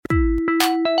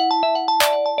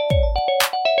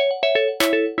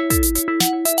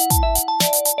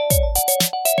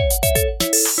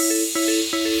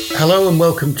Hello and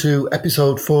welcome to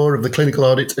episode 4 of the Clinical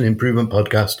Audit and Improvement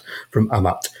podcast from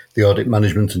AMAT, the audit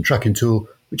management and tracking tool,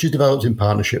 which is developed in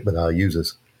partnership with our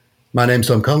users. My name's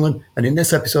Tom Conlon, and in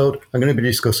this episode, I'm going to be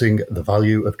discussing the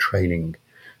value of training.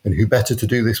 And who better to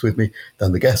do this with me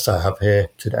than the guests I have here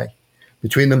today?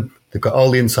 Between them, they've got all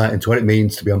the insight into what it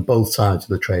means to be on both sides of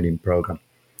the training programme.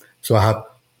 So I have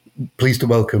pleased to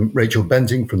welcome Rachel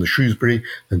Benting from the Shrewsbury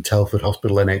and Telford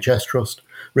Hospital NHS Trust.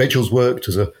 Rachel's worked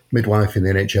as a midwife in the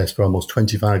NHS for almost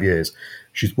 25 years.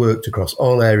 She's worked across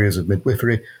all areas of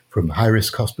midwifery, from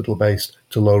high-risk hospital-based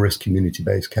to low-risk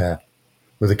community-based care.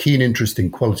 With a keen interest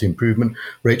in quality improvement,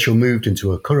 Rachel moved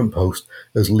into her current post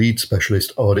as lead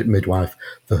specialist audit midwife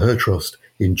for her trust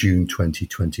in June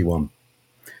 2021.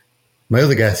 My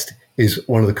other guest is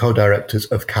one of the co-directors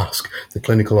of CASC, the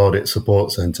Clinical Audit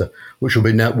Support Centre, which will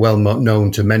be well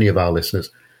known to many of our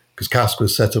listeners, because CASC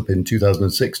was set up in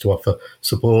 2006 to offer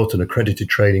support and accredited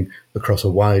training across a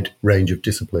wide range of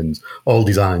disciplines, all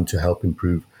designed to help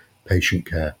improve patient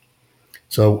care.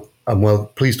 So I'm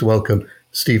pleased to welcome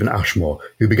Stephen Ashmore,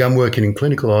 who began working in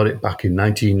clinical audit back in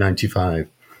 1995.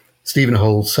 Stephen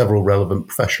holds several relevant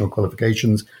professional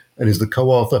qualifications and is the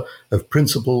co-author of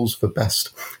Principles for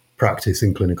Best Practice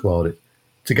in Clinical Audit.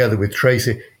 Together with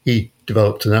Tracy, he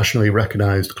developed a nationally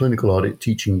recognised clinical audit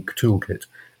teaching toolkit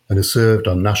and has served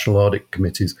on national audit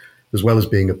committees, as well as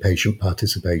being a patient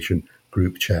participation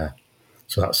group chair.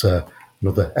 So that's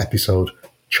another episode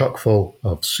chock full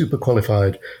of super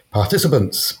qualified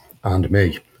participants and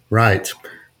me. Right,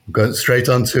 we're going straight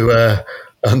on to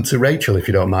Rachel, if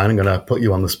you don't mind. I'm going to put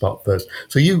you on the spot first.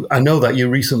 So I know that you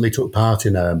recently took part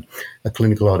in a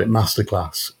clinical audit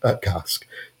masterclass at CASC.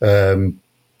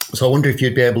 So I wonder if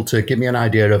you'd be able to give me an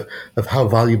idea of how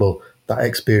valuable that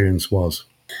experience was.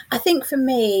 I think for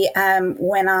me,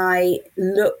 when I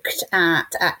looked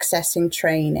at accessing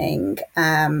training,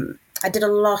 I did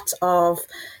a lot of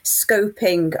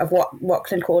scoping of what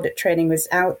clinical audit training was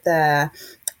out there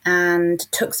and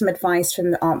took some advice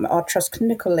from our trust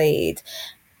clinical lead.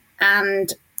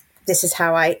 And this is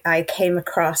how I came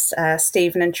across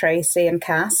Stephen and Tracy and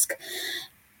CASC.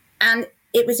 And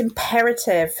it was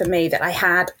imperative for me that I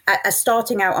had,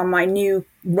 starting out on my new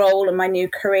role and my new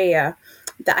career,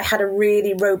 that I had a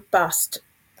really robust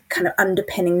kind of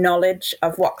underpinning knowledge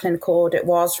of what clinical audit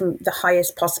was from the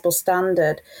highest possible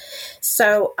standard.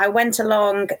 So I went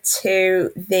along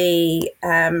to the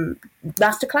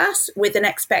masterclass with an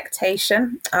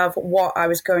expectation of what I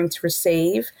was going to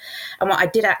receive. And what I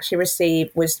did actually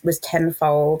receive was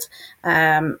tenfold.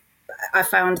 I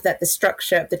found that the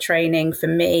structure of the training for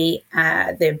me,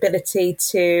 the ability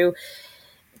to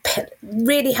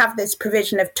really have this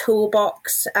provision of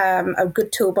toolbox, a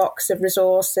good toolbox of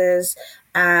resources,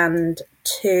 and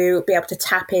to be able to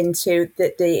tap into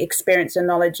the experience and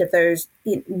knowledge of those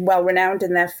well-renowned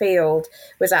in their field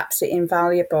was absolutely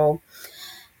invaluable.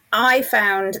 I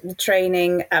found the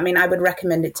training, I would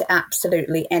recommend it to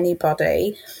absolutely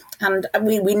anybody. And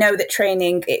we know that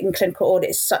training in clinical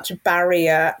audit is such a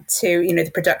barrier to,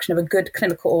 the production of a good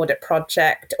clinical audit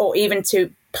project, or even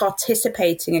to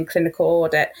participating in clinical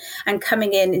audit. And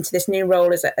coming into this new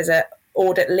role as a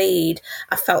audit lead,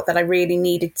 I felt that I really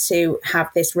needed to have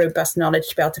this robust knowledge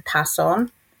to be able to pass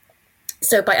on.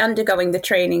 So by undergoing the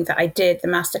training that I did, the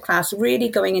masterclass, really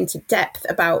going into depth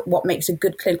about what makes a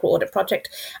good clinical audit project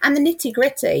and the nitty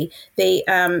gritty,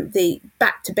 the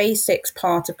back to basics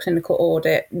part of clinical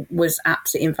audit was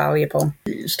absolutely invaluable.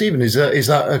 Stephen, is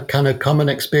that a kind of common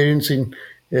experience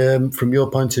from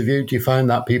your point of view? Do you find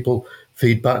that people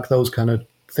feedback those kind of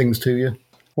things to you?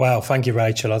 Well, thank you,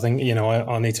 Rachel. I think,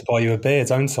 I need to buy you a beer,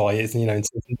 don't I? It's, the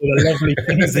lovely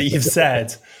things that you've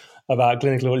said about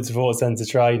Clinical Audit Support Centre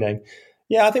training.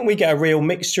 Yeah, I think we get a real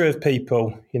mixture of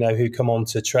people, who come on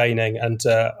to training. And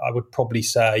I would probably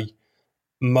say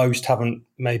most haven't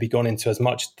maybe gone into as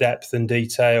much depth and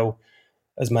detail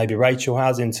as maybe Rachel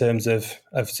has in terms of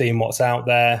seeing what's out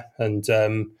there and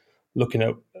looking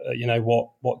at,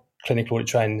 what clinical audit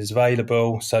training is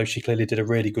available. So she clearly did a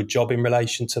really good job in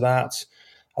relation to that.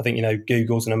 I think,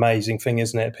 Google's an amazing thing,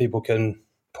 isn't it? People can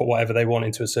put whatever they want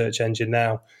into a search engine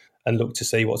now and look to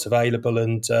see what's available.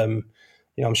 And,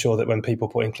 I'm sure that when people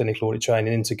put in clinical audit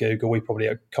training into Google, we probably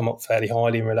come up fairly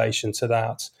highly in relation to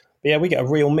that. But yeah, we get a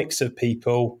real mix of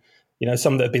people,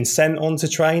 some that have been sent on to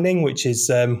training, which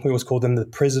is, we always call them the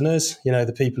prisoners,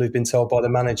 the people who've been told by the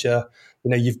manager,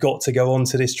 you've got to go on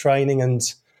to this training. And,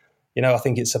 I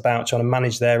think it's about trying to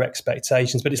manage their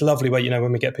expectations. But it's lovely where,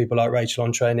 when we get people like Rachel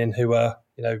on training who are,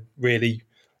 really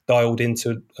dialed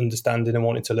into understanding and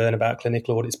wanting to learn about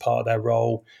clinical audit as part of their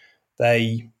role.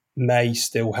 They may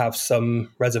still have some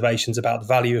reservations about the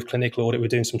value of clinical audit. We're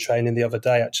doing some training the other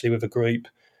day, actually, with a group.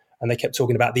 and they kept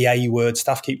talking about the A word.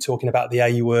 Staff keep talking about the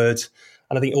A word.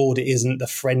 And I think audit isn't the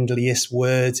friendliest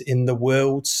word in the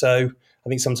world. So I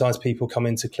think sometimes people come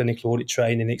into clinical audit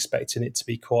training expecting it to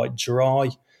be quite dry.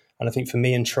 And I think for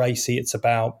me and Tracy, it's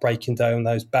about breaking down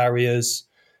those barriers.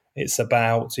 It's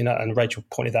about, and Rachel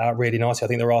pointed that out really nicely. I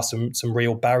think there are some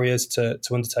real barriers to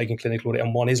undertaking clinical audit.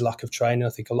 And one is lack of training. I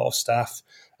think a lot of staff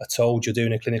are told you're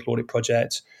doing a clinical audit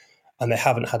project and they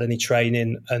haven't had any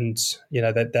training, and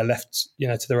they're left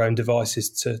to their own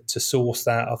devices to source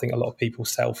that. I think a lot of people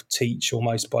self-teach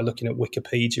almost by looking at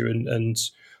Wikipedia and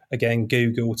again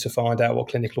Google to find out what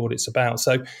clinical audit's about.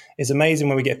 So it's amazing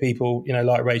when we get people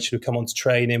like Rachel who come on to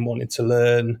training wanting to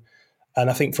learn. And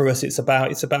I think for us it's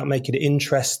about making it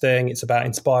interesting. It's about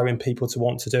inspiring people to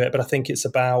want to do it. But I think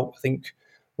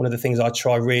one of the things I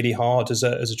try really hard as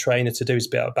a trainer to do is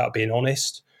about being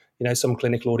honest. Some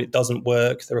clinical audit doesn't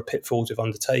work. There are pitfalls of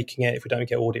undertaking it. If we don't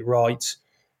get audit right,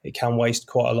 it can waste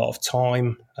quite a lot of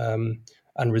time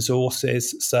and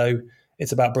resources. So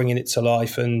it's about bringing it to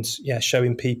life and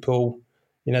showing people,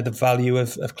 the value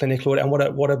of clinical audit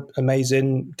and what a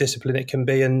amazing discipline it can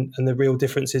be, and the real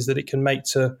differences that it can make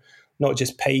to not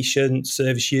just patients,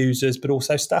 service users, but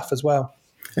also staff as well.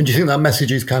 And do you think that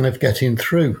message is kind of getting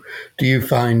through? Do you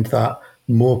find that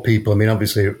more people,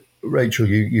 obviously, Rachel,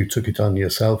 you took it on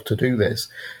yourself to do this.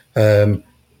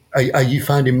 Are you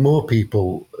finding more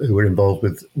people who are involved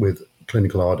with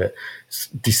clinical audit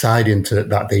deciding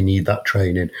that they need that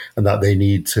training and that they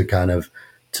need to kind of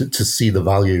to see the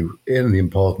value and the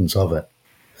importance of it?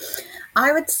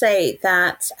 I would say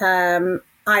that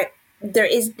there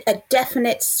is a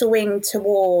definite swing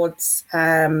towards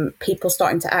people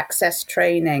starting to access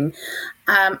training.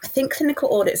 I think clinical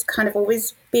audit has kind of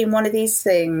always been one of these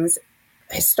things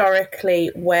historically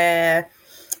where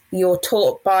you're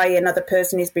taught by another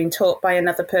person who's been taught by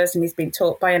another person who's been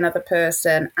taught by another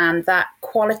person, and that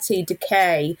quality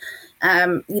decay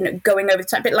going over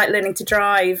time, a bit like learning to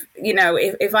drive.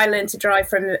 If I learn to drive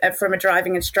from a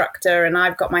driving instructor and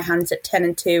I've got my hands at 10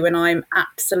 and 2 and I'm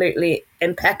absolutely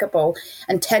impeccable,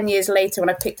 and 10 years later when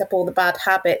I picked up all the bad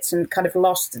habits and kind of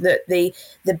lost the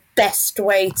best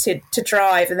way to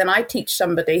drive, and then I teach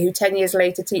somebody who 10 years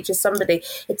later teaches somebody,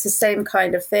 it's the same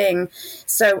kind of thing.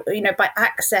 So by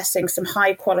accessing some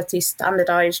high quality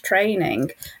standardized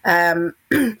training, I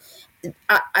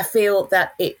feel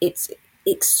that it's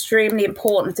extremely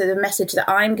important to the message that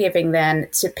I'm giving then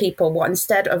to people, what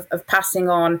instead of passing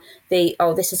on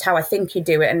this is how I think you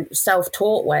do it and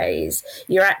self-taught ways,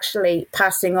 you're actually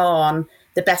passing on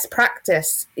the best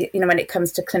practice, when it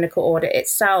comes to clinical audit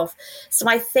itself. So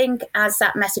I think as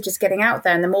that message is getting out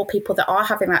there and the more people that are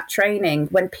having that training,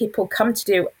 when people come to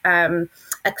do a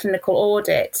clinical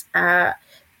audit that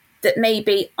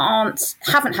maybe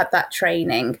haven't had that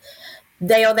training,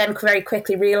 they are then very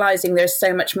quickly realizing there's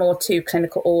so much more to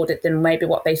clinical audit than maybe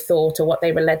what they thought or what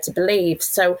they were led to believe.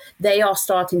 So they are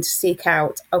starting to seek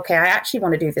out, okay, I actually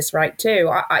want to do this right too.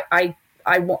 I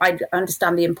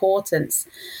understand the importance.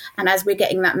 And as we're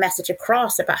getting that message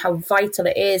across about how vital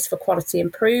it is for quality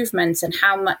improvement and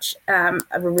how much of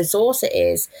a resource it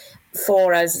is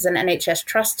for us as an NHS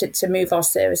trust to move our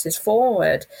services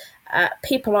forward,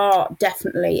 people are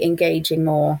definitely engaging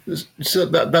more. So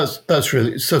that's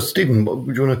really so. Stephen,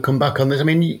 would you want to come back on this?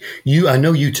 I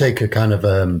know you take a kind of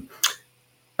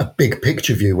a big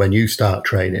picture view when you start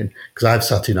training, because I've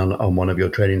sat in on one of your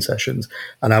training sessions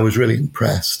and I was really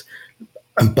impressed.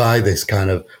 And by this kind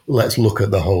of let's look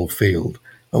at the whole field.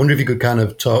 I wonder if you could kind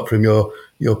of talk from your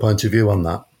point of view on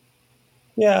that.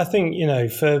 Yeah, I think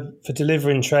for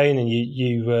delivering training,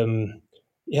 you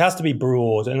it has to be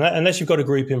broad, and unless you've got a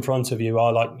group in front of you,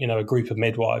 a group of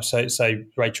midwives. So say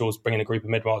Rachel's bringing a group of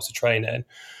midwives to training,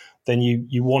 then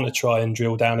you want to try and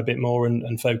drill down a bit more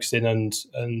and focus in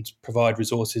and provide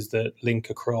resources that link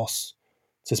across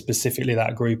to specifically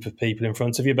that group of people in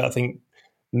front of you. But I think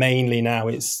mainly now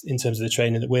it's in terms of the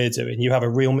training that we're doing, you have a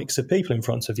real mix of people in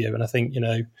front of you. And I think,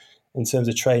 in terms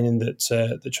of training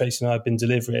that Tracy and I have been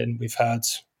delivering, we've had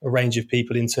a range of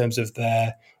people in terms of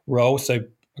their role. So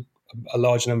a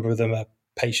large number of them are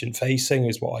patient-facing,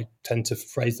 is what I tend to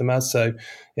phrase them as. So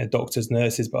doctors,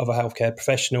 nurses, but other healthcare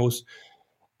professionals.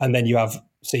 And then you have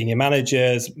senior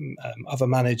managers, other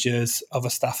managers, other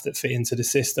staff that fit into the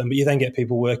system. But you then get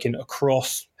people working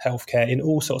across healthcare in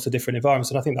all sorts of different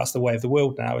environments. And I think that's the way of the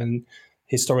world now. And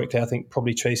historically, I think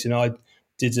probably Tracy and I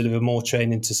did deliver more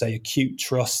training to, say, acute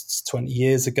trusts 20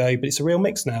 years ago. But it's a real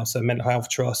mix now. So mental health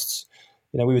trusts,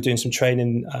 we were doing some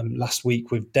training last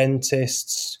week with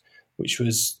dentists, which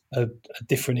was a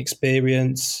different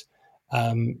experience.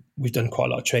 We've done quite a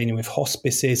lot of training with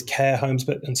hospices, care homes,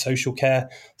 and social care.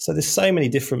 So there's so many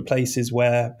different places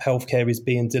where healthcare is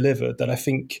being delivered that I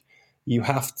think you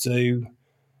have to,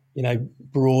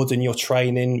 broaden your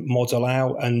training model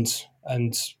out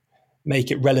and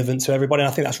make it relevant to everybody.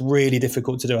 And I think that's really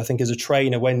difficult to do. I think as a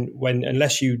trainer, when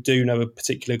unless you do know a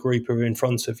particular group who are in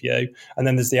front of you, and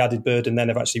then there's the added burden then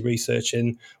of actually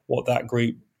researching what that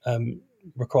group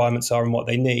requirements are and what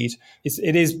they need.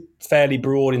 It is fairly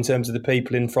broad in terms of the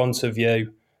people in front of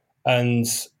you, and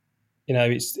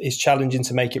it's challenging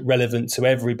to make it relevant to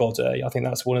everybody. I think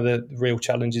that's one of the real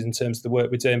challenges in terms of the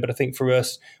work we're doing. But I think for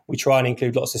us, we try and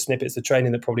include lots of snippets. The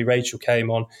training that probably Rachel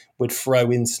came on would throw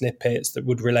in snippets that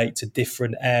would relate to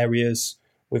different areas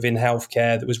within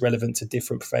healthcare that was relevant to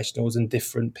different professionals and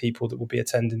different people that will be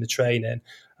attending the training.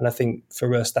 And I think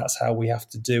for us, that's how we have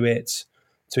to do it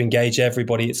to engage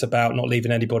everybody. It's about not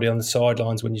leaving anybody on the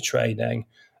sidelines when you're training,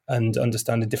 and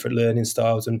understanding different learning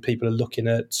styles, and people are looking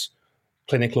at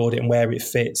clinical audit and where it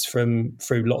fits through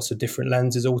lots of different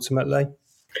lenses ultimately.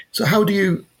 So how do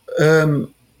you,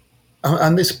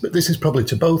 and this is probably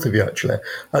to both of you actually,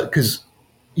 because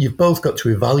you've both got to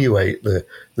evaluate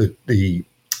the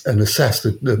and assess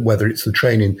whether it's the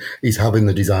training is having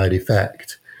the desired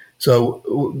effect.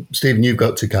 So Stephen, you've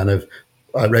got to kind of,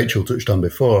 like Rachel touched on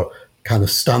before, kind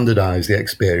of standardize the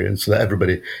experience so that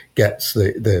everybody gets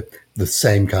the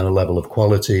same kind of level of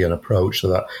quality and approach, so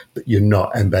that you're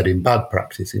not embedding bad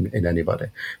practice in anybody.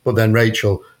 But then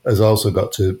Rachel has also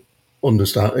got to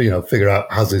understand, figure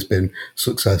out, has this been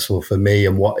successful for me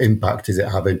and what impact is it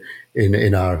having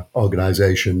in our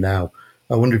organisation now?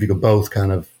 I wonder if you could both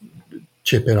kind of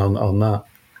chip in on that.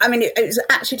 I mean, it was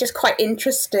actually just quite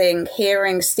interesting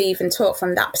hearing Stephen talk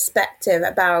from that perspective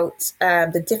about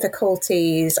the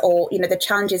difficulties or, the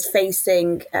challenges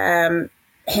facing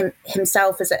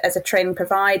himself as a training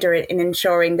provider in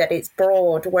ensuring that it's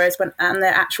broad. Whereas on the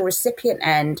actual recipient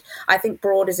end, I think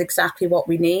broad is exactly what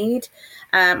we need.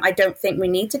 I don't think we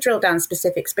need to drill down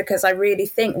specifics, because I really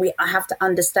think I have to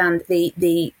understand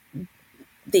the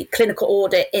clinical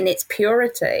audit in its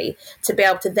purity to be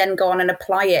able to then go on and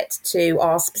apply it to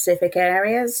our specific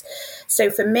areas. So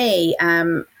for me,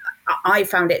 I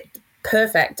found it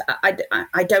perfect.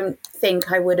 I don't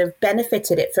think I would have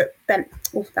benefited it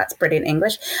that's brilliant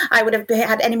English. I would have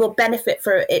had any more benefit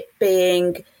for it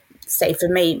being, say for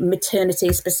me,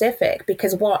 maternity specific,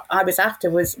 because what I was after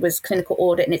was clinical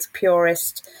audit in its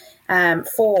purest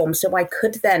form. So I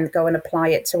could then go and apply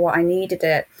it to what I needed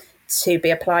it to be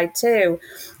applied to.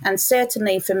 And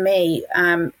certainly for me,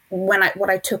 what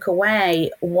I took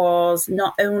away was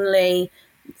not only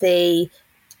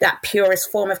that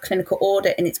purest form of clinical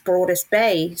audit in its broadest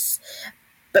base,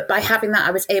 but by having that,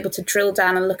 I was able to drill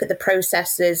down and look at the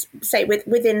processes, say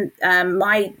within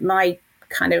my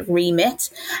kind of remit,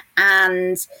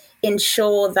 and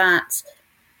ensure that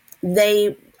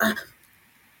they.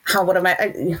 What am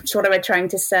I trying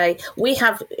to say? We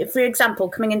have, for example,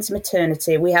 coming into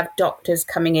maternity, we have doctors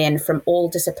coming in from all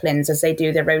disciplines as they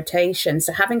do their rotation.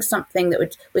 So having something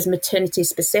that was maternity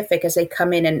specific as they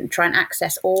come in and try and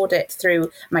access audit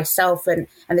through myself and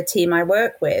the team I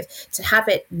work with, to have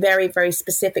it very, very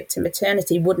specific to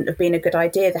maternity wouldn't have been a good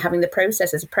idea. They're having the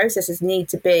processes need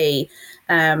to be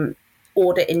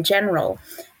audit in general.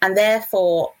 And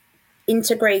therefore,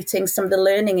 integrating some of the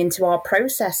learning into our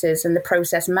processes and the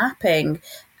process mapping,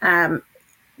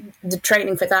 the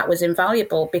training for that was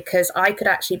invaluable, because I could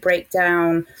actually break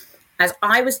down, as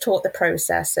I was taught the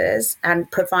processes and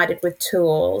provided with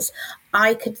tools,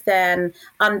 I could then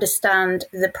understand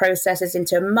the processes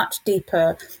into a much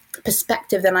deeper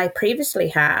perspective than I previously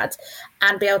had,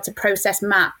 and be able to process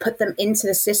map, put them into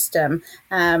the system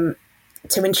to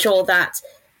ensure that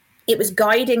it was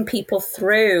guiding people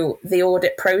through the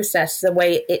audit process the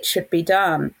way it should be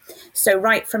done. So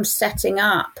right from setting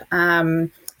up,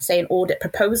 say, an audit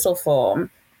proposal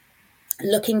form,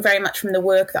 looking very much from the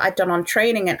work that I'd done on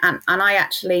training, and I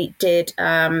actually did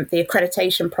the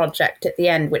accreditation project at the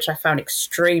end, which I found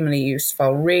extremely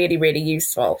useful, really, really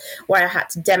useful, where I had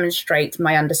to demonstrate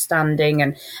my understanding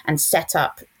and set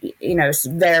up,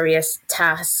 various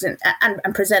tasks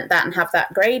and present that and have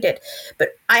that graded. But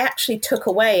I actually took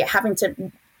away having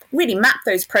to really map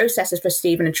those processes for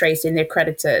Stephen and Tracy and the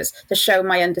accreditors to show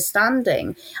my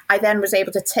understanding. I then was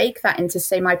able to take that into,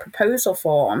 say, my proposal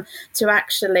form to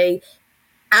actually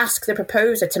ask the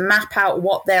proposer to map out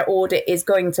what their audit is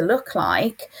going to look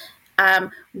like,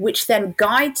 which then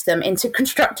guides them into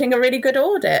constructing a really good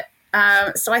audit.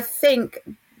 So I think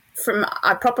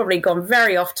I've probably gone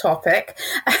very off topic.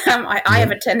 I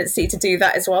have a tendency to do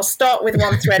that as well. Start with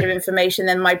one thread of information,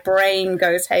 then my brain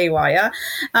goes haywire.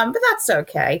 But that's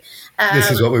okay.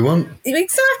 This is what we want.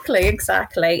 Exactly.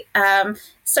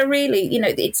 So really,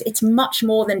 it's much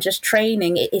more than just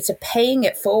training. It's a paying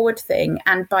it forward thing.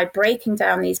 And by breaking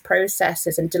down these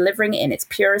processes and delivering it in its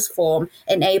purest form,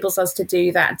 enables us to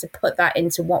do that and to put that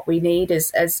into what we need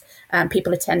as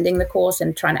people attending the course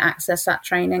and trying to access that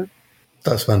training.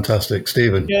 That's fantastic,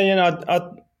 Stephen. Yeah,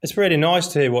 it's really nice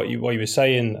to hear what you were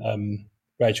saying,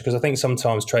 Rachel, because I think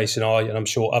sometimes Tracy and I, and I'm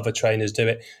sure other trainers do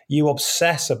it, you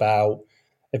obsess about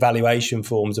evaluation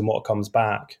forms and what comes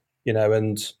back,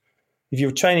 and if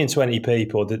you're training 20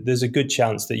 people, there's a good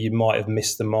chance that you might have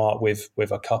missed the mark with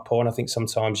a couple. And I think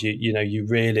sometimes you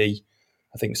really,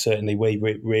 I think certainly we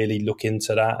really look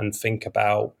into that and think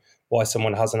about why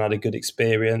someone hasn't had a good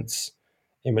experience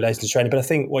in relation to training. But I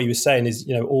think what you were saying is,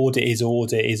 audit is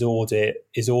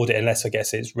audit, unless I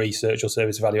guess it's research or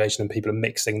service evaluation and people are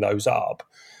mixing those up,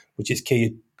 which is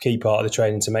key part of the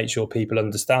training to make sure people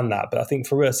understand that. But I think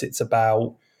for us, it's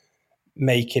about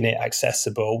making it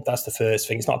accessible. That's the first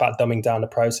thing. It's not about dumbing down the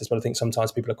process, but I think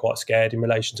sometimes people are quite scared in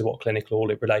relation to what clinical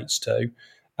audit relates to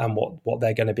and what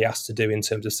they're going to be asked to do in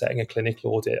terms of setting a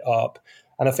clinical audit up.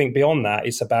 And I think beyond that,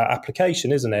 it's about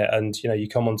application, isn't it? And you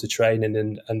come onto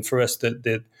training, and for us,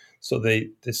 the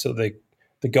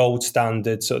gold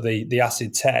standard, sort of the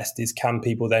acid test is, can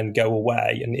people then go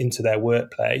away and into their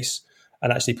workplace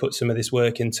and actually put some of this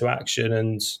work into action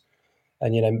and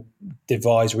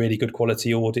devise really good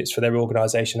quality audits for their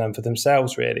organisation and for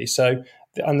themselves, really. So,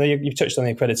 and you've touched on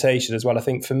the accreditation as well. I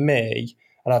think for me,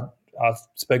 and I've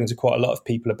spoken to quite a lot of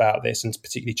people about this, and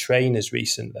particularly trainers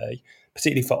recently,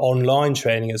 particularly for online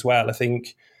training as well. I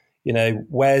think,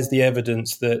 where's the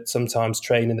evidence that sometimes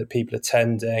training that people are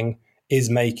attending is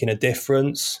making a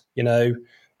difference? I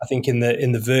think in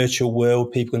the virtual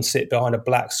world, people can sit behind a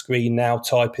black screen now,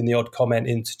 typing the odd comment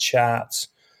into chat.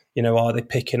 Are they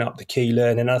picking up the key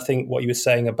learning? And I think what you were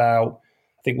saying about,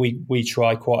 I think we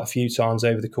try quite a few times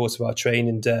over the course of our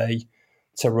training day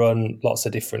to run lots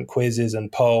of different quizzes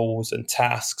and polls and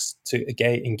tasks to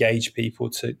engage people,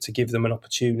 to give them an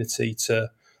opportunity to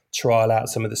trial out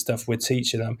some of the stuff we're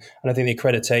teaching them. And I think the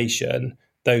accreditation,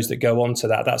 those that go on to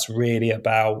that, that's really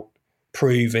about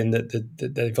proving that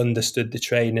they've understood the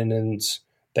training and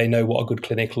they know what a good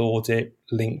clinical audit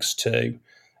links to.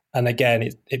 And again,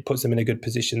 it puts them in a good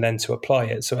position then to apply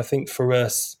it. So I think for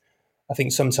us, I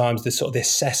think sometimes the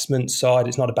assessment side,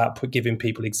 it's not about giving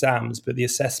people exams, but the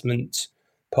assessment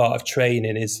part of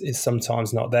training is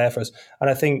sometimes not there for us. And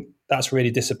I think that's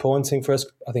really disappointing for us.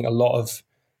 I think a lot of,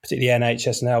 particularly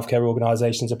NHS and healthcare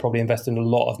organisations, are probably investing a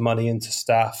lot of money into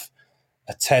staff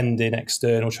attending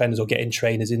external trainers or getting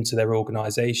trainers into their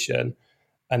organisation.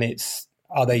 And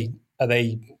are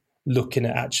they looking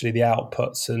at actually the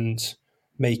outputs and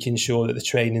making sure that the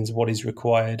training is what is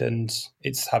required and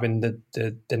it's having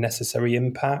the necessary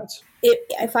impact?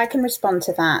 If I can respond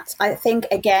to that, I think,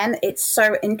 again, it's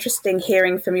so interesting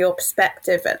hearing from your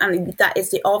perspective. And that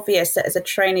is the obvious, that as a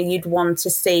trainer, you'd want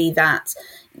to see that,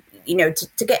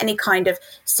 to get any kind of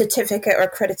certificate or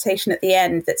accreditation at the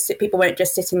end, that people weren't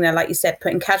just sitting there, like you said,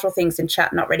 putting casual things in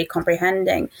chat, not really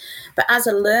comprehending. But as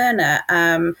a learner,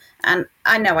 and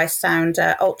I know I sound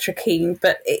ultra keen,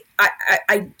 but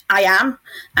I am.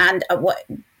 And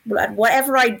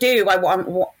whatever I do, I want,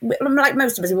 like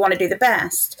most of us, we want to do the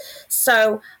best.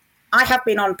 So I have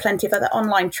been on plenty of other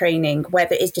online training where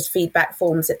there is just feedback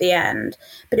forms at the end,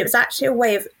 but it was actually a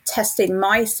way of testing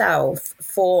myself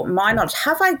for my knowledge.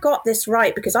 Have I got this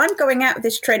right? Because I'm going out with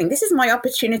this training. This is my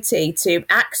opportunity to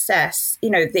access,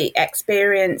 the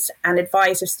experience and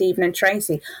advice of Stephen and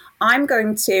Tracy. I'm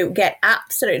going to get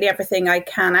absolutely everything I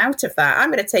can out of that.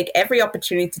 I'm going to take every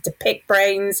opportunity to pick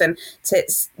brains and to,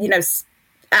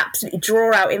 absolutely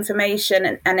draw out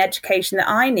information and education that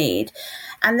I need.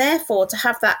 And therefore, to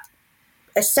have that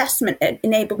assessment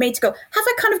enabled me to go, have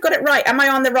I kind of got it right? Am I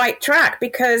on the right track?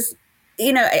 Because,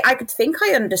 I could think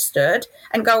I understood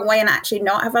and go away and actually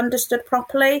not have understood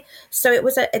properly. So it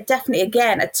was definitely,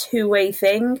 again, a two-way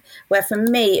thing where for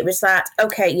me, it was that,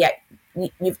 okay, yeah,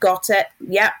 you've got it.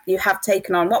 Yeah, you have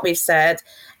taken on what we've said,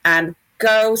 and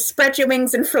go, spread your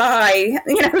wings and fly,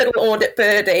 little audit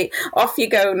birdie, off you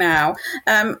go now,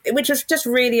 which was just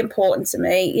really important to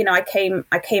me. I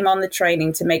came on the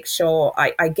training to make sure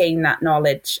I gained that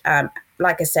knowledge.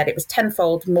 Like I said, it was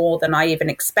tenfold more than I even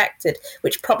expected,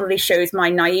 which probably shows my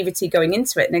naivety going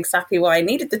into it and exactly why I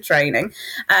needed the training.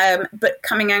 But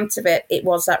coming out of it, it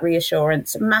was that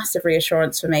reassurance, massive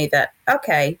reassurance for me that,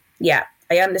 okay, yeah,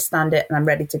 I understand it and I'm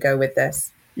ready to go with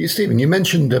this. Stephen, you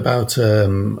mentioned about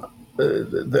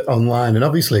the online, and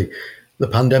obviously the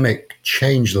pandemic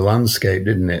changed the landscape,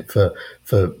 didn't it, for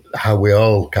how we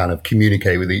all kind of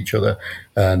communicate with each other,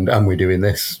 and we're doing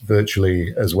this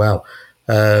virtually as well.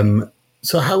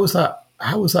 So how has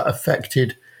that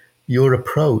affected your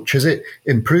approach? Has it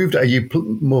improved? Are you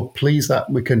more pleased that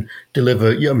we can deliver?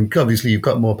 I mean, obviously you've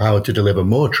got more power to deliver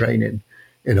more training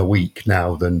in a week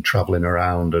now than traveling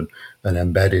around and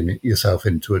embedding yourself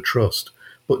into a trust.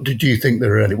 But do you think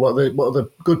there are any? What are the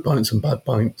good points and bad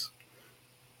points?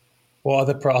 I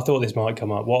thought this might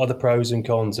come up. What are the pros and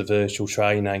cons of virtual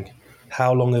training?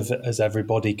 How long has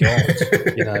everybody got?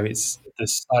 There's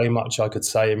so much I could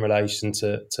say in relation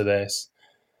to this.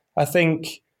 I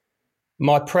think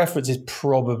my preference is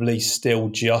probably still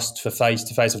just for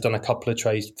face-to-face. I've done a couple of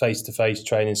face-to-face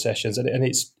training sessions, and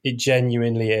it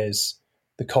genuinely is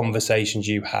the conversations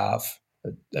you have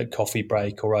at coffee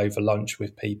break or over lunch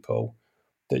with people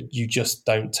that you just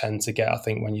don't tend to get, I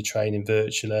think, when you're training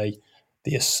virtually.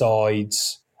 The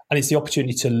asides, and it's the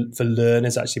opportunity for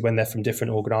learners actually when they're from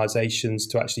different organisations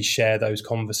to actually share those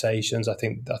conversations. I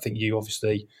think you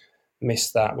obviously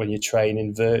miss that when you're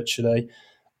training virtually.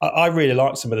 I really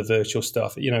like some of the virtual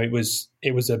stuff. It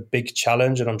was a big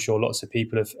challenge, and I'm sure lots of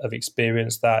people have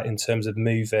experienced that in terms of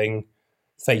moving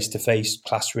face-to-face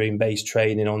classroom-based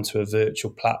training onto a virtual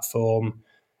platform,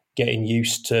 getting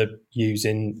used to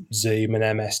using Zoom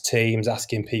and MS Teams,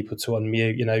 asking people to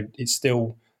unmute. It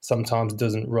still sometimes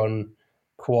doesn't run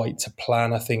quite to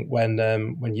plan, I think, when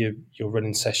you're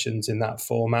running sessions in that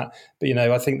format. But,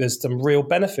 I think there's some real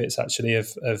benefits actually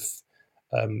of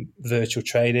virtual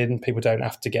training. People don't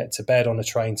have to get to bed on a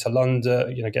train to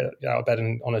London, get out of bed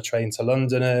on a train to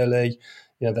London early.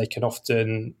 They can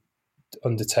often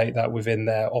undertake that within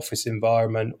their office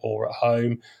environment or at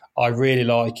home. I really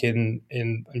like in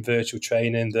virtual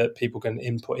training that people can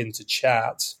input into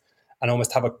chat and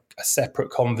almost have a separate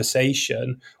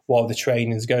conversation while the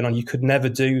training is going on. You could never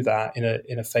do that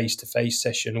in a face-to-face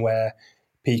session where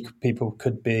people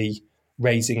could be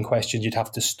raising questions. You'd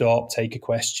have to stop, take a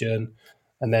question,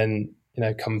 and then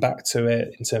come back to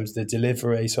it in terms of the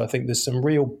delivery. So I think there's some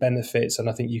real benefits, and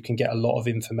I think you can get a lot of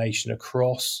information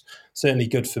across. Certainly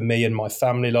good for me and my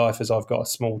family life, as I've got a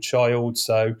small child,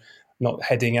 so not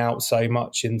heading out so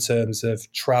much in terms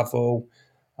of travel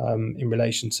in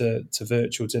relation to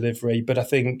virtual delivery. But I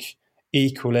think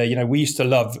equally, we used to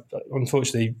love,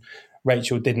 unfortunately,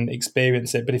 Rachel didn't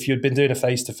experience it, but if you'd been doing a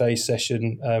face-to-face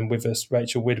session with us,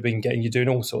 Rachel, we'd have been getting you doing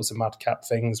all sorts of madcap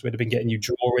things. We'd have been getting you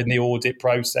drawing the audit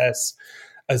process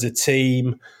as a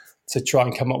team to try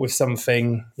and come up with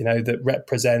something, that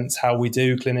represents how we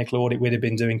do clinical audit. We'd have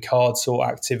been doing card sort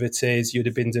activities. You'd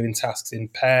have been doing tasks in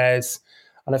pairs.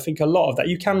 And I think a lot of that,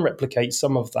 you can replicate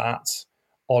some of that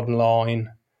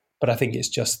online, but I think it's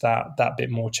just that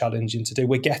bit more challenging to do.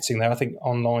 We're getting there. I think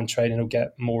online training will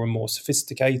get more and more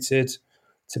sophisticated,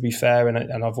 to be fair,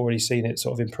 and I've already seen it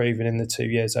sort of improving in the 2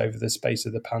 years over the space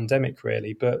of the pandemic,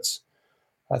 really. But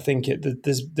I think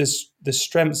there's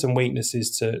strengths and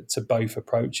weaknesses to both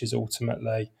approaches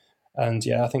ultimately. And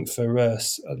yeah, I think for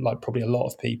us, like probably a lot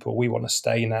of people, we want to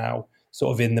stay now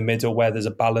sort of in the middle where there's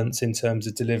a balance in terms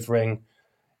of delivering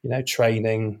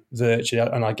training virtually,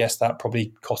 and I guess that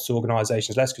probably costs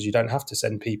organisations less because you don't have to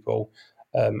send people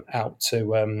out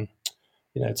to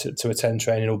to attend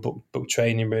training or book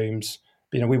training rooms.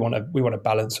 But, we want to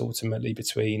balance ultimately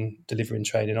between delivering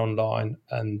training online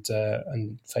and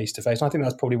face to face. I think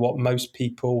that's probably what most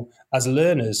people as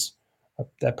learners,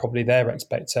 their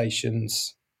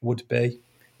expectations would be.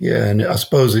 Yeah, and I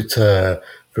suppose it's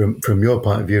from your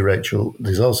point of view, Rachel.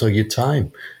 There's also your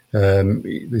time.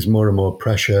 There's more and more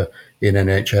pressure in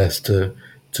NHS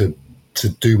to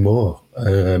do more.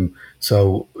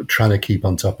 So trying to keep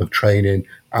on top of training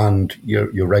and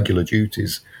your regular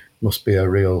duties must be a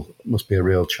real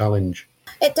challenge.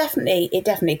 It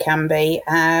definitely can be,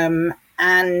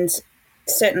 and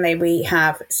certainly we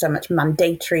have so much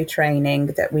mandatory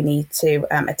training that we need to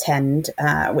attend,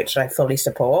 which I fully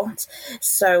support.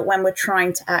 So when we're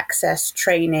trying to access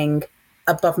training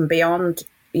above and beyond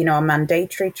our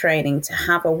mandatory training, to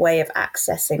have a way of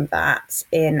accessing that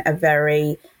in a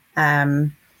very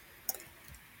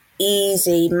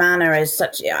easy manner, as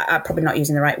such, I'm probably not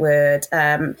using the right word.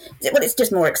 It's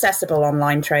just more accessible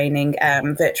online training,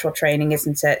 virtual training,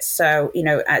 isn't it? So,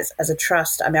 as a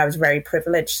trust, I was very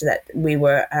privileged that we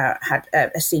had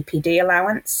a CPD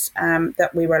allowance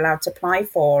that we were allowed to apply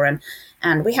for,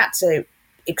 and we had to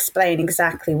explain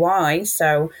exactly why.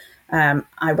 So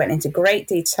I went into great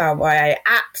detail why I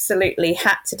absolutely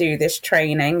had to do this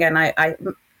training, and I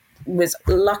was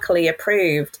luckily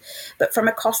approved. But from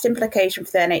a cost implication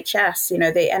for the NHS,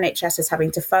 the NHS is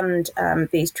having to fund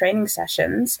these training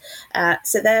sessions.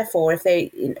 So therefore, if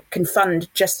they can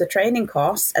fund just the training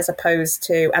costs as opposed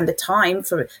to, and the time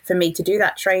for me to do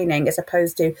that training, as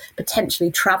opposed to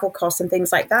potentially travel costs and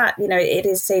things like that, it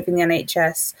is saving the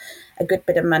NHS a good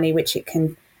bit of money, which it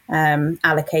can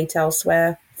allocate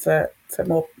elsewhere for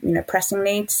more pressing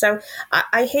needs. So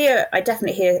I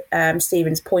definitely hear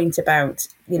Stephen's point about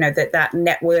that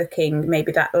networking,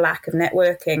 maybe that lack of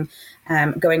networking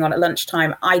going on at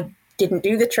lunchtime. I didn't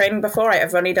do the training before.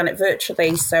 I've only done it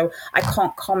virtually, so I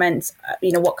can't comment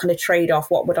what kind of trade-off,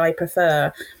 what would I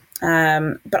prefer.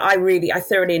 But I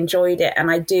thoroughly enjoyed it,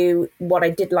 and what I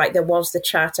did like, there was the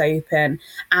chat open,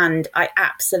 and I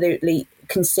absolutely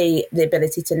can see the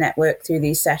ability to network through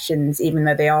these sessions, even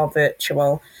though they are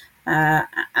virtual.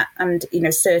 And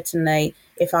certainly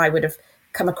if I would have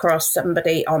come across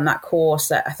somebody on that course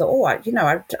that I thought,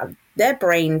 their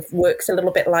brain works a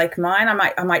little bit like mine,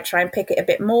 I might try and pick it a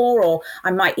bit more, or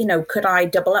I might, could I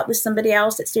double up with somebody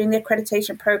else that's doing the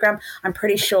accreditation program? I'm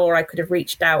pretty sure I could have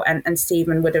reached out, and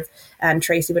Stephen would have, and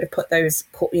Tracy would have put those,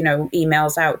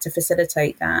 emails out to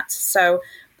facilitate that. So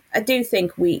I do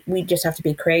think we just have to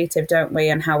be creative, don't we,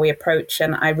 and how we approach.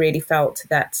 And I really felt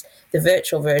that the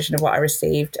virtual version of what I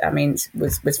received,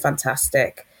 was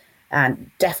fantastic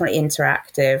and definitely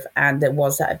interactive, and there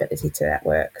was that ability to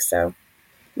network. So,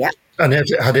 yeah. And it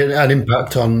had an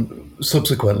impact on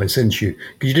subsequently since because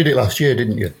you did it last year,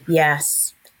 didn't you?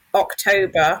 Yes,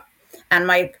 October, and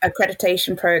my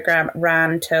accreditation program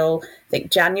ran till I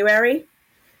think January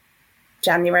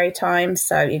time,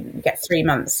 so you get 3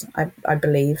 months, I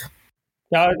believe.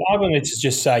 Now, I wanted to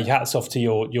just say hats off to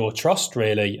your trust,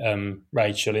 really,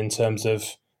 Rachel, in terms of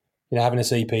having a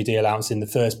CPD allowance in the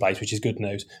first place, which is good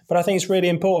news. But I think it's really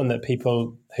important that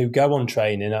people who go on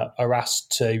training are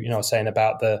asked to, I was saying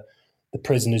about the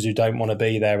prisoners who don't want to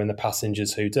be there and the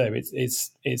passengers who do.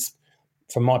 It's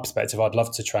from my perspective, I'd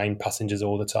love to train passengers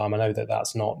all the time. I know that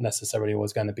that's not necessarily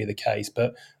always going to be the case,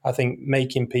 but I think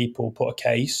making people put a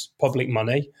case, public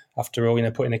money, after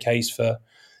all, putting a case for,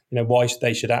 why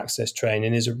they should access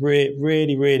training is a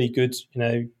really, really good,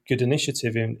 good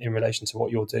initiative in relation to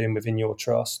what you're doing within your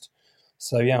trust.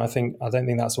 So, yeah, I don't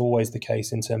think that's always the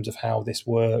case in terms of how this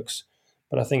works,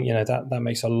 but I think, that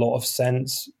makes a lot of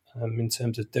sense in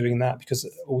terms of doing that, because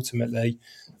ultimately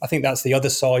I think that's the other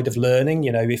side of learning.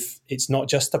 If it's not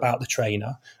just about the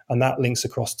trainer, and that links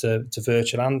across to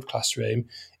virtual and classroom,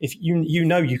 if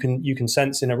you can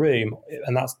sense in a room,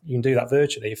 and you can do that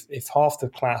virtually, if half the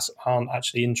class aren't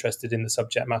actually interested in the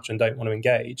subject matter and don't want to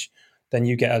engage, then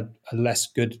you get a less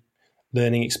good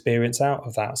learning experience out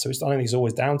of that. So I don't think it's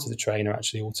always down to the trainer,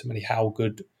 actually, ultimately, how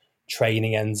good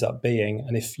training ends up being.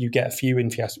 And if you get a few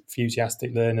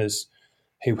enthusiastic learners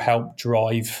who help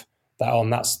drive that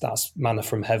on, that's manna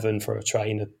from heaven for a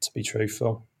trainer, to be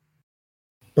truthful.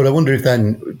 But I wonder if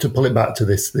then, to pull it back to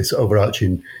this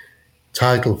overarching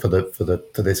title for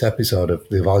this episode of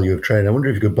the value of training, I wonder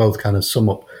if you could both kind of sum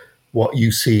up what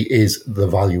you see is the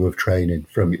value of training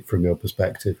from your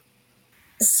perspective.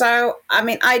 So,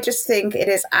 I just think it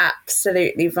is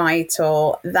absolutely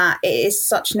vital that it is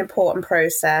such an important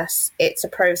process. It's a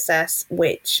process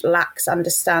which lacks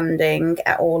understanding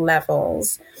at all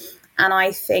levels. And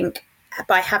I think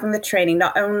by having the training,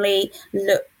 not only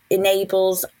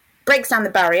breaks down the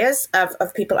barriers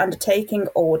of people undertaking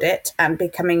audit and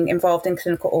becoming involved in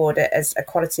clinical audit as a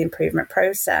quality improvement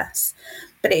process,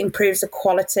 but it improves the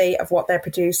quality of what they're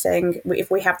producing. If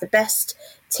we have the best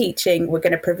teaching, we're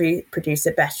going to produce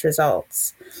the best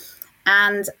results.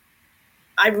 And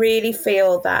I really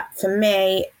feel that for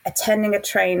me, attending a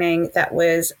training that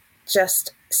was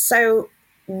just so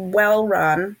well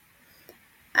run,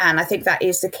 and I think that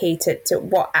is the key to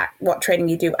what training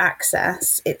you do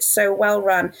access. It's so well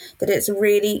run that it's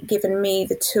really given me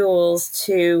the tools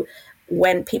to,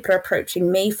 when people are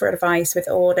approaching me for advice with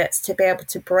audits, to be able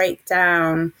to break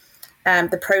down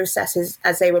the processes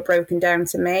as they were broken down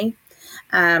to me,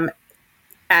 and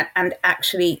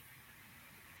actually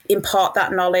impart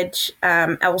that knowledge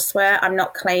elsewhere. I'm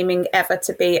not claiming ever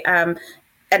to be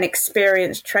an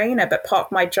experienced trainer, but part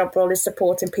of my job role is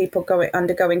supporting people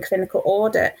undergoing clinical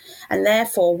audit, and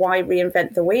therefore, why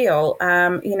reinvent the wheel?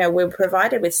 We're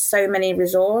provided with so many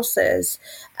resources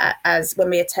as when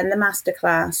we attend the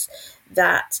masterclass,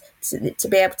 that to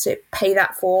be able to pay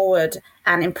that forward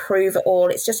and improve it all,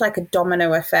 it's just like a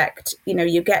domino effect.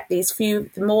 You get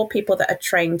the more people that are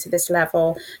trained to this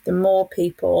level, the more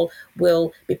people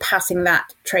will be passing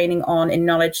that training on in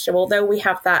knowledge. So although we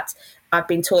have that, I've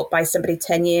been taught by somebody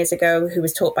 10 years ago who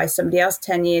was taught by somebody else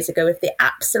 10 years ago, if the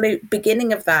absolute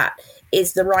beginning of that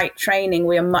is the right training,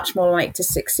 we are much more likely to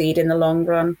succeed in the long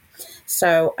run.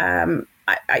 So I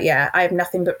have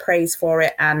nothing but praise for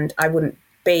it, and I wouldn't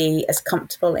be as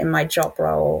comfortable in my job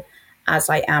role as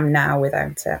I am now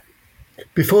without it.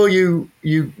 Before you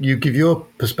give your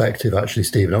perspective, actually,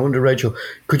 Stephen, I wonder, Rachel,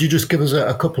 could you just give us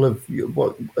a couple of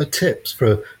tips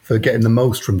for getting the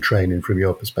most from training from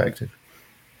your perspective?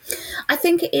 I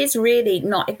think it is really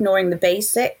not ignoring the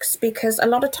basics, because a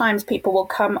lot of times people will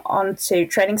come onto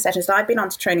training sessions. I've been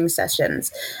onto training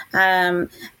sessions, and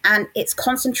it's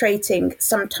concentrating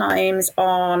sometimes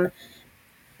on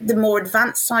the more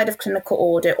advanced side of clinical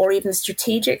audit, or even the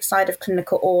strategic side of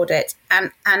clinical audit.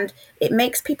 And it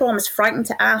makes people almost frightened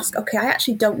to ask, okay, I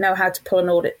actually don't know how to pull an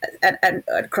audit and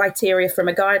criteria from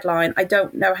a guideline. I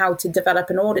don't know how to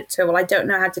develop an audit tool. I don't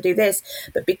know how to do this.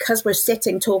 But because we're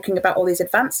sitting talking about all these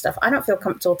advanced stuff, I don't feel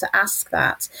comfortable to ask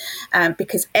that,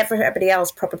 because everybody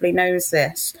else probably knows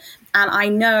this. And I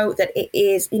know that it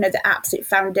is, the absolute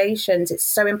foundations. It's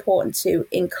so important to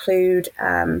include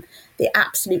the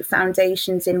absolute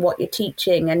foundations in what you're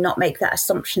teaching, and not make that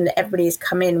assumption that everybody has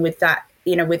come in with that,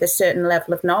 with a certain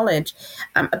level of knowledge.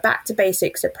 A back to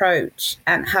basics approach,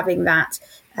 and having that,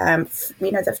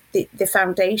 the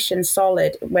foundation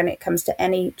solid when it comes to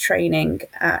any training,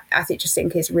 I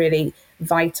think is really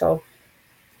vital.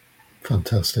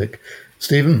 Fantastic.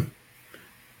 Stephen,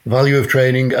 value of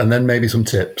training, and then maybe some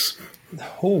tips.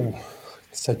 Oh,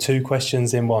 so 2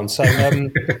 questions in one. So,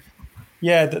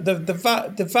 yeah,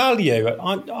 the value.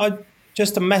 I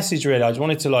just a message really. I just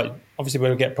wanted to obviously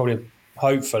we'll get probably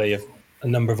hopefully a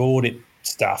number of audit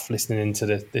staff listening into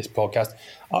this podcast.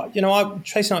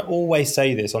 Tracy and I always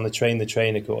say this on the Train the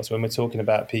Trainer course when we're talking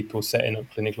about people setting up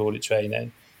clinical audit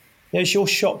training. It's your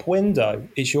shop window.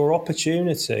 It's your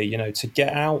opportunity, to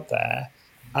get out there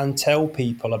and tell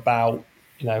people about,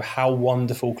 how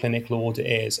wonderful clinical audit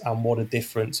is and what a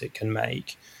difference it can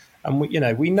make. And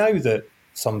we know that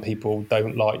some people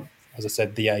don't like, as I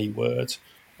said, the A word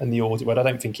and the audit word. I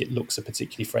don't think it looks a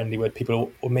particularly friendly word.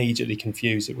 People immediately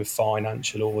confuse it with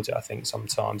financial audit, I think,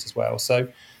 sometimes as well. So,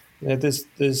 we've got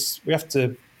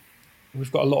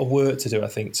a lot of work to do, I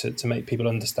think, to make people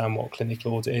understand what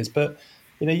clinical audit is. But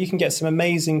you can get some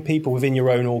amazing people within your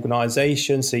own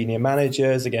organisation, senior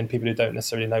managers, again, people who don't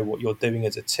necessarily know what you're doing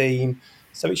as a team.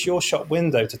 So it's your shop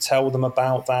window to tell them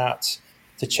about that,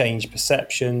 to change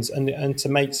perceptions, and to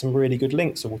make some really good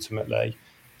links ultimately.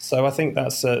 So I think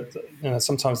that's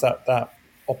sometimes that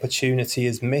opportunity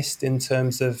is missed in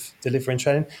terms of delivering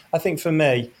training. I think for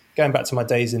me, going back to my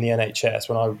days in the NHS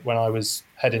when I was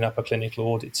heading up a clinical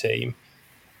audit team,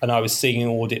 and I was seeing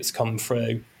audits come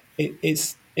through,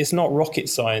 it's not rocket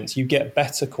science. You get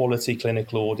better quality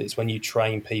clinical audits when you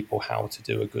train people how to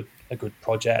do a good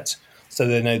project, so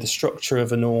they know the structure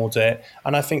of an audit.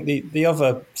 And I think the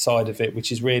other side of it, which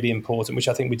is really important, which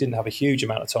I think we didn't have a huge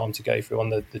amount of time to go through on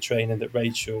the training that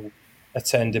Rachel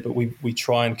attended, but we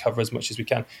try and cover as much as we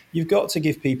can. You've got to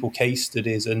give people case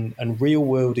studies and real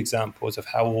world examples of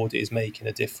how audit is making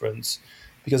a difference,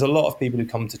 because a lot of people who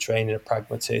come to training are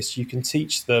pragmatists. You can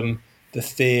teach them the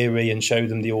theory and show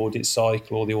them the audit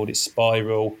cycle or the audit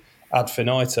spiral ad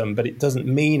infinitum, but it doesn't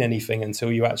mean anything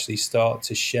until you actually start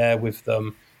to share with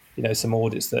them, some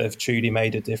audits that have truly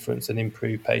made a difference and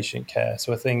improved patient care.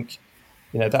 So I think,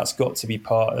 that's got to be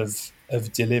part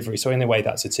of delivery. So in a way,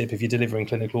 that's a tip. If you're delivering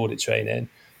clinical audit training,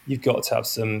 you've got to have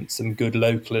some good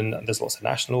local, and there's lots of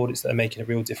national audits that are making a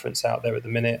real difference out there at the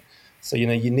minute. So, you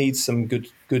need some good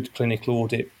clinical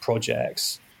audit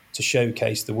projects to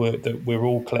showcase the work that we're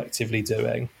all collectively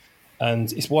doing.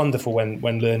 And it's wonderful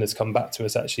when learners come back to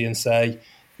us actually and say,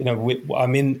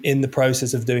 I'm in the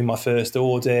process of doing my first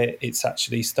audit. It's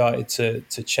actually started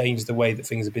to change the way that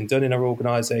things have been done in our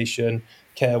organisation.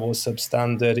 Care was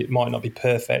substandard. It might not be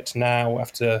perfect now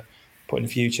after putting a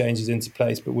few changes into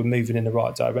place, but we're moving in the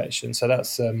right direction. So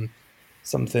that's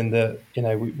something that,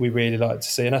 we really like to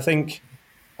see. And I think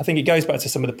it goes back to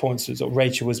some of the points that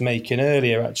Rachel was making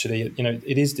earlier, actually.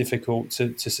 It is difficult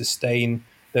to sustain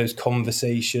those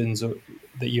conversations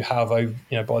that you have over,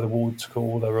 by the water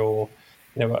cooler, or,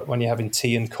 when you're having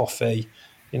tea and coffee,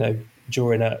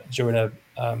 during a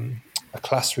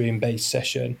classroom-based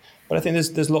session. But I think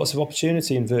there's lots of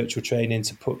opportunity in virtual training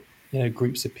to put,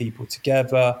 groups of people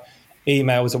together.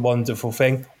 Email is a wonderful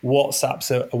thing.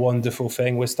 WhatsApp's a wonderful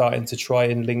thing. We're starting to try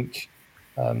and link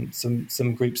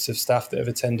some groups of staff that have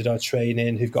attended our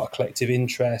training who've got a collective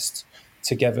interest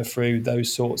together through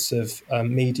those sorts of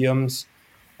mediums.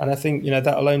 And I think,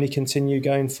 that'll only continue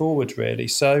going forward, really.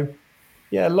 So,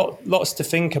 yeah, lots to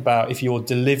think about if you're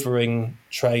delivering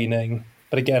training.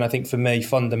 But again, I think for me,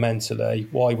 fundamentally,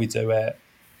 why we do it,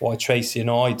 why Tracy and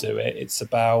I do it, it's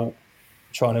about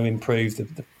trying to improve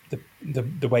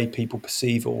the way people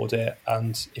perceive audit.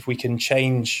 And if we can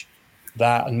change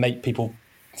that and make people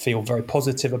feel very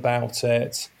positive about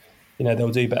it, they'll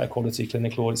do better quality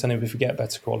clinical audits. And if we get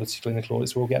better quality clinical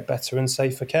audits, we'll get better and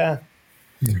safer care.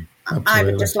 I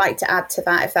would just like to add to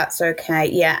that, if that's okay.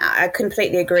 Yeah, I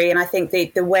completely agree. And I think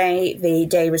the way the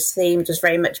day was themed was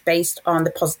very much based on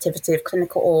the positivity of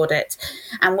clinical audit.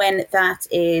 And when that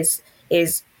is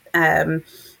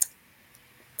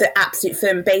the absolute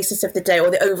firm basis of the day, or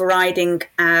the overriding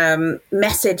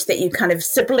message that you kind of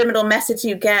subliminal message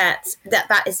you get,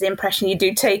 that is the impression you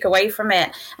do take away from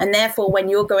it. And therefore, when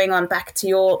you're going on back to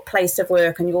your place of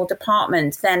work and your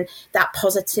department, then that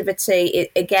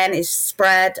positivity again is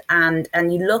spread, and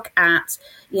you look at,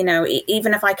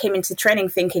 even if I came into training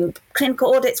thinking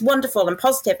clinical audit's wonderful and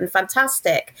positive and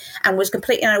fantastic, and was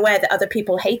completely unaware that other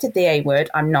people hated the A word,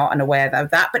 I'm not unaware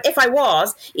of that. But if I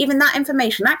was, even that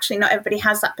information, actually not everybody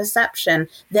has that perception.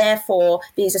 Therefore,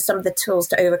 these are some of the tools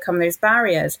to overcome those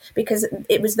barriers, because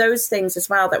it was those things as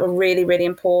well that were really, really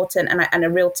important, and a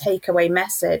real takeaway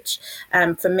message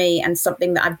for me, and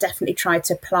something that I've definitely tried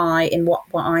to apply in what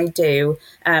I do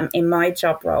in my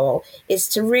job role, is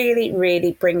to really,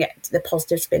 really bring it to the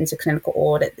positive spin to clinical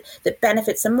audit. The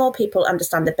benefits, the more people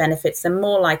understand the benefits, the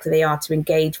more likely they are to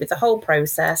engage with the whole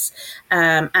process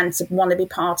and to want to be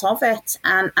part of it.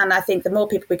 And I think the more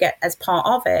people we get as part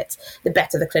of it, the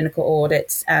better the clinical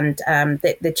audits and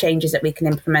the changes that we can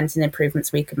implement and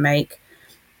improvements we can make.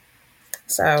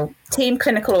 So, team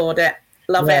clinical audit,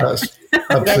 love it.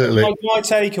 Absolutely. My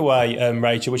takeaway,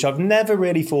 Rachel, which I've never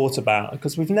really thought about,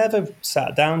 because we've never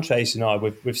sat down, Tracy and I,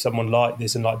 with someone like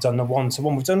this and done a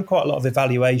one-to-one. We've done quite a lot of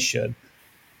evaluation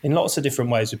in lots of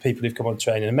different ways with people who've come on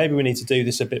training, and maybe we need to do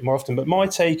this a bit more often. But my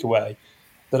takeaway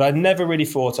that I never really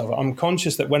thought of, I'm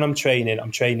conscious that when I'm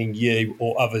training you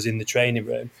or others in the training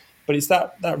room, but it's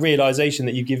that realisation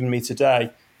that you've given me today,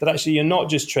 that actually you're not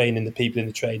just training the people in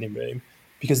the training room,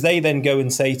 because they then go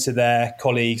and say to their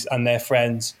colleagues and their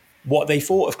friends what they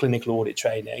thought of clinical audit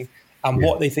training and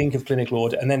what they think of clinical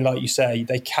audit. And then, like you say,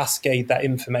 they cascade that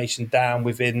information down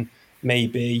within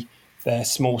maybe their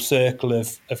small circle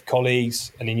of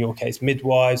colleagues, and in your case,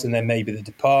 midwives, and then maybe the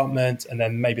department, and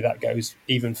then maybe that goes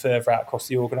even further out across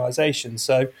the organisation.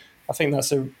 So I think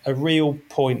that's a real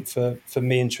point for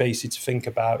me and Tracy to think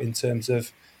about, in terms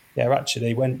of,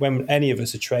 actually, when any of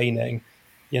us are training,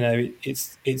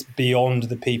 it's beyond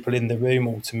the people in the room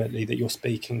ultimately that you're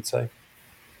speaking to.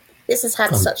 This has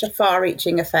had such a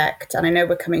far-reaching effect, and I know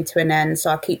we're coming to an end, so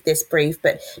I'll keep this brief,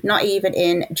 but not even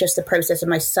in just the process of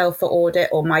myself for audit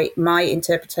or my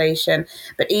interpretation,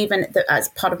 but even as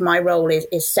part of my role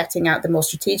is setting out the more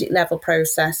strategic level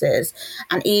processes,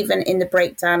 and even in the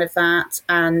breakdown of that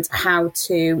and how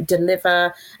to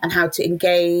deliver and how to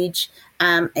engage.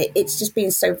 It's just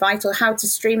been so vital how to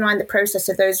streamline the process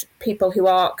of those people who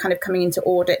are kind of coming into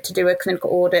audit to do a clinical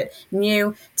audit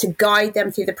new, to guide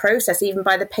them through the process, even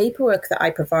by the paperwork that I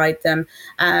provide them.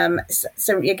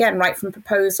 So again, right from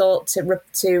proposal to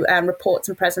reports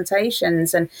and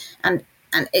presentations, and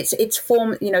it's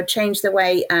form, change the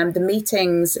way the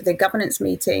meetings, the governance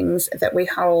meetings that we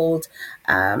hold.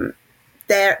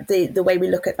 The way we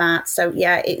look at that. So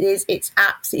it's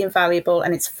absolutely invaluable,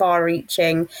 and it's far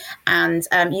reaching, and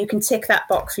you can tick that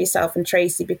box for yourself and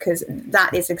Tracy, because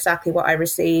that is exactly what I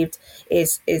received,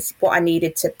 is what I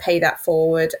needed to pay that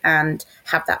forward and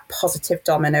have that positive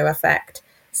domino effect.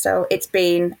 So it's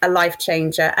been a life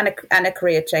changer and a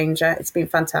career changer. It's been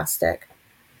fantastic.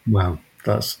 Wow,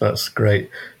 that's great.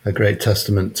 A great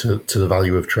testament to the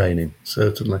value of training,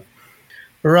 certainly.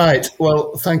 Right.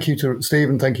 Well, thank you to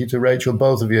Stephen. Thank you to Rachel.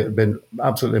 Both of you have been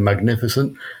absolutely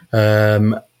magnificent.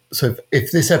 So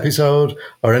if this episode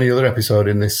or any other episode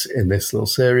in this little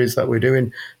series that we're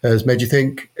doing has made you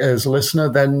think as a listener,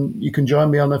 then you can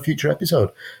join me on a future episode.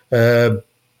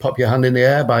 Pop your hand in the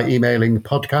air by emailing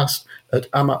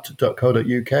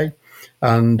podcast@amat.co.uk.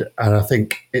 And I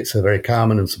think it's a very calm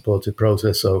and supportive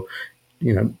process. So,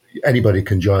 anybody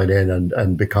can join in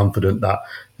and be confident that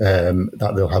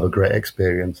they'll have a great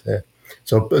experience here.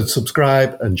 So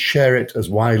subscribe and share it as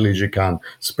widely as you can.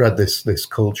 Spread this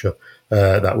culture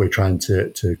that we're trying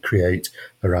to create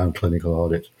around clinical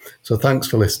audit. So thanks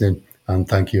for listening, and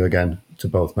thank you again to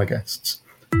both my guests.